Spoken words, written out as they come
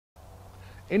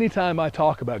anytime I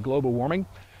talk about global warming,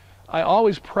 I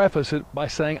always preface it by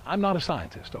saying I'm not a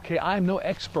scientist, okay? I'm no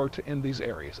expert in these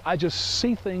areas. I just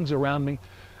see things around me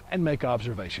and make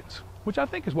observations, which I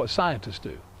think is what scientists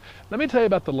do. Let me tell you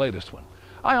about the latest one.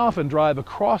 I often drive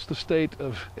across the state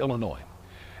of Illinois,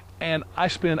 and I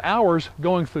spend hours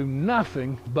going through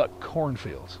nothing but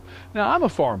cornfields. Now, I'm a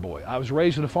farm boy. I was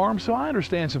raised in a farm, so I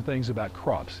understand some things about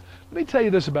crops. Let me tell you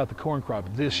this about the corn crop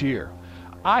this year.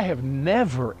 I have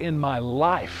never in my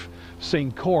life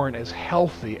seen corn as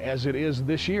healthy as it is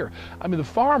this year. I mean, the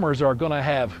farmers are going to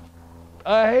have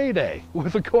a heyday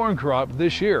with the corn crop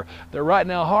this year. They're right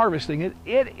now harvesting it.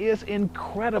 It is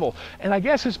incredible. And I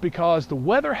guess it's because the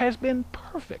weather has been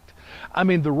perfect. I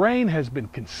mean, the rain has been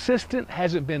consistent,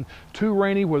 hasn't been too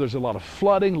rainy where there's a lot of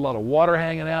flooding, a lot of water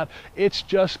hanging out. It's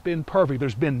just been perfect.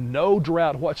 There's been no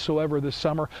drought whatsoever this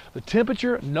summer. The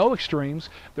temperature, no extremes.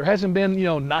 There hasn't been,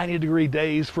 90-degree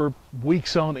days for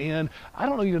weeks on end. I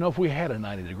don't even know if we had a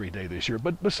 90-degree day this year,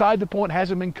 but beside the point, it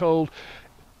hasn't been cold.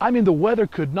 I mean, the weather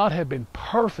could not have been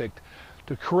perfect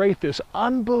to create this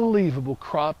unbelievable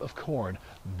crop of corn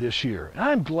this year. And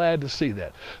I'm glad to see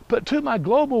that. But to my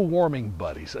global warming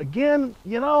buddies, again,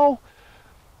 you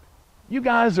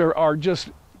guys are just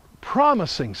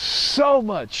promising so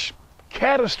much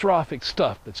catastrophic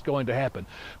stuff that's going to happen.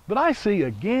 But I see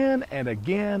again and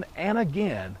again and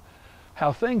again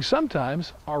how things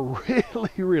sometimes are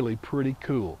really, really pretty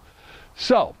cool.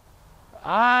 So,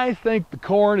 I think the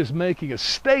corn is making a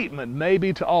statement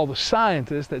maybe to all the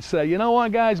scientists that say, you know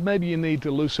what, guys, maybe you need to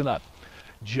loosen up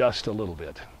just a little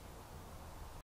bit.